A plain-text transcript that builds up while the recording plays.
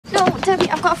Debbie,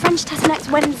 I've got a French test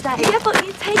next Wednesday. Yeah, but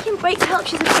you're taking breaks to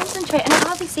help you to concentrate, and I've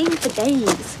hardly seen you for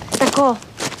days. D'accord.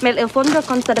 Mais il faut de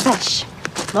constat de pêche.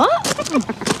 What?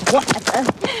 Whatever.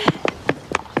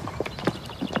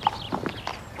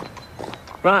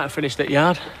 Right, I finished at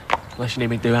yard. Unless you need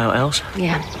me to do out else.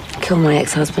 Yeah, kill my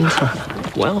ex-husband.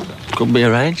 Well, could be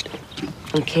arranged.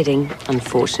 I'm kidding,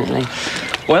 unfortunately.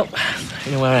 Well,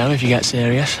 you know where I am if you get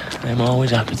serious. I'm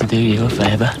always happy to do you a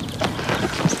favour.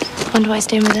 Wonder what he's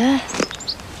doing with her.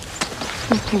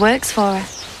 He works for her.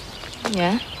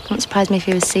 Yeah? Wouldn't surprise me if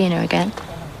he was seeing her again.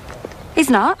 He's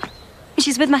not.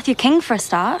 She's with Matthew King for a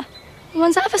start.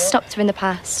 When's that ever stopped her in the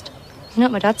past? You know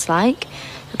what my dad's like.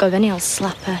 He'll go with any old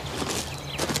slapper.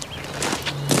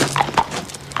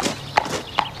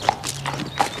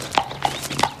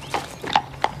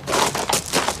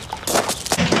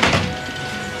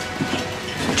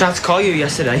 Tried to call you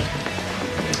yesterday.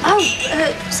 Oh,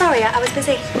 sorry, I was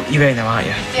busy. You're in now, aren't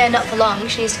you? Yeah, not for long.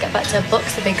 She needs to get back to her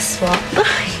books, the big swap. Well,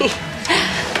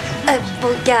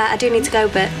 yeah, I do need to go,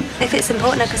 but if it's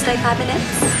important, I could stay 5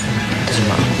 minutes. Doesn't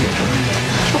matter.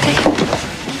 Okay.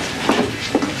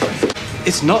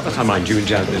 It's not that I mind you and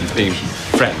Janet being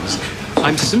friends.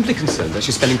 I'm simply concerned that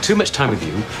she's spending too much time with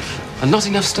you and not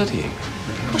enough studying.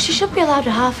 Well, she should be allowed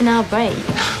a half-an-hour break.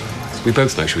 We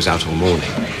both know she was out all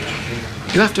morning.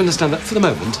 You have to understand that for the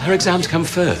moment, her exams come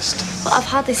first. But I've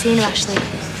hardly seen her, Ashley.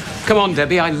 Come on,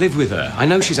 Debbie, I live with her. I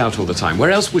know she's out all the time.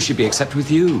 Where else would she be except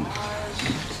with you?